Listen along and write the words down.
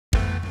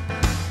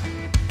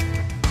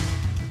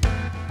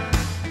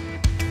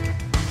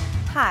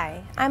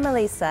Hi, I'm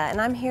Elisa and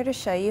I'm here to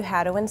show you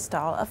how to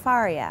install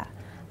Afaria,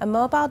 a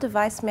mobile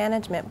device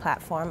management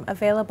platform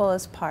available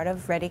as part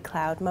of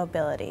ReadyCloud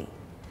Mobility.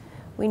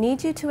 We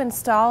need you to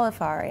install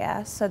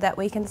Afaria so that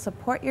we can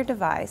support your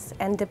device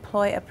and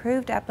deploy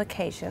approved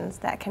applications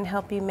that can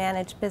help you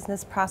manage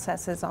business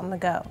processes on the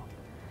go.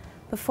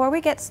 Before we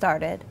get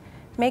started,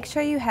 make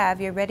sure you have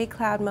your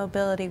ReadyCloud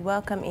Mobility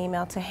welcome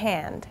email to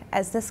hand,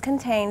 as this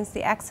contains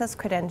the access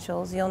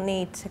credentials you'll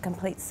need to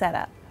complete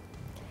setup.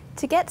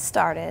 To get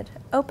started,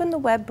 open the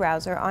web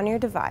browser on your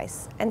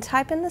device and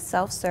type in the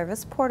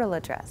self-service portal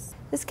address.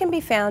 This can be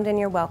found in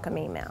your welcome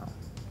email.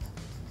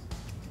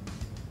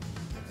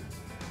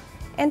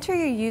 Enter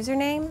your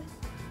username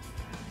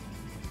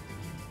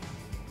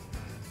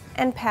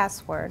and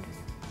password,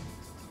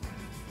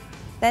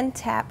 then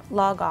tap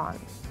Log On.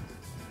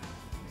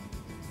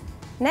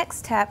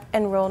 Next, tap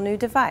Enroll New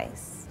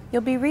Device.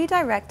 You'll be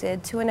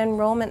redirected to an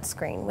enrollment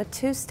screen with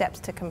 2 steps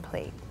to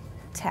complete.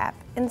 Tap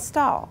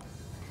Install.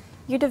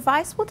 Your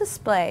device will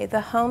display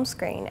the home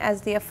screen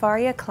as the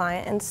Afaria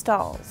client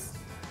installs.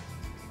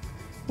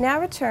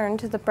 Now return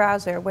to the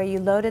browser where you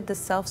loaded the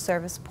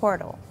self-service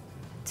portal.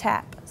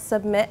 Tap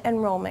Submit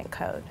Enrollment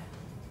Code.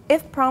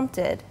 If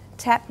prompted,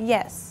 tap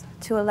Yes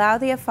to allow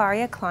the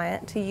Afaria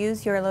client to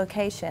use your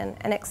location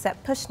and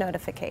accept push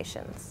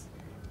notifications.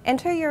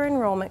 Enter your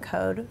enrollment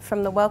code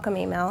from the welcome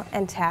email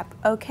and tap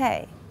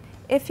OK.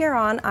 If you're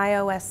on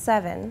iOS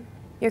 7,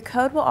 your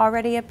code will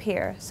already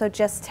appear, so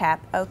just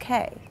tap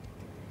OK.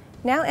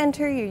 Now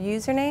enter your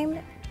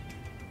username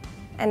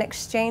and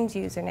Exchange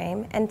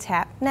username and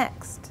tap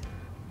Next.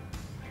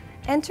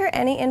 Enter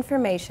any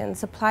information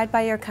supplied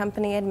by your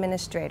company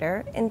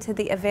administrator into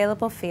the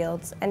available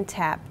fields and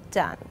tap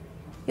Done.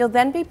 You'll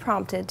then be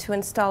prompted to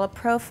install a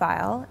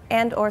profile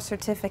and/or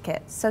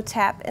certificate, so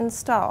tap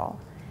Install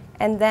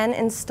and then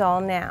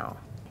Install Now.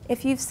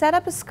 If you've set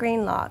up a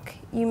screen lock,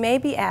 you may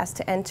be asked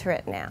to enter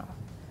it now.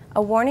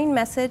 A warning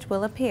message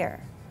will appear.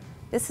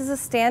 This is a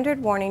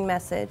standard warning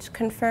message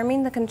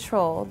confirming the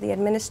control the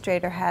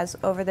administrator has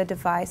over the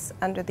device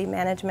under the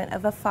management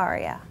of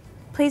Afaria.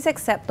 Please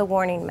accept the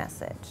warning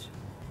message.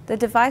 The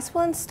device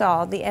will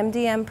install the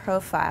MDM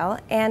profile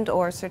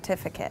and/or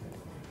certificate.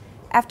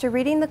 After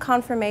reading the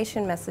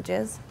confirmation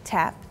messages,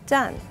 tap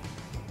Done.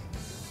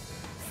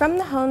 From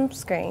the home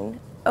screen,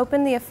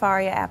 open the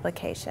Afaria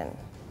application.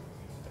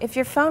 If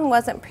your phone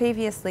wasn't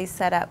previously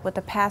set up with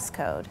a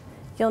passcode,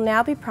 you'll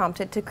now be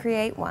prompted to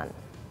create one.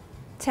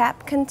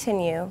 Tap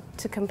Continue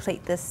to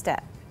complete this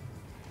step.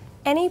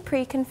 Any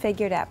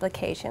pre-configured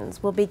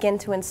applications will begin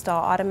to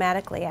install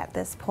automatically at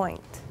this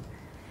point.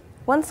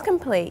 Once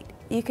complete,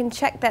 you can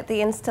check that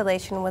the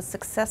installation was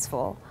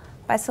successful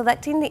by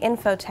selecting the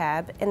Info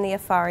tab in the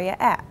Afaria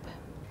app.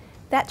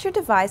 That's your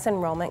device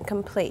enrollment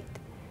complete.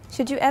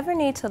 Should you ever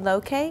need to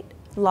locate,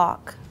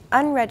 lock,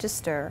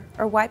 unregister,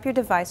 or wipe your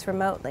device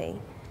remotely,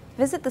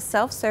 visit the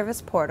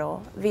self-service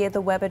portal via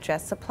the web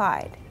address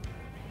supplied.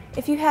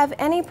 If you have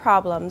any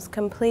problems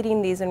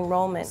completing these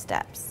enrollment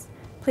steps,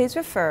 please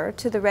refer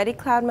to the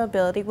ReadyCloud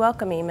Mobility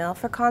welcome email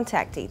for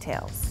contact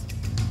details.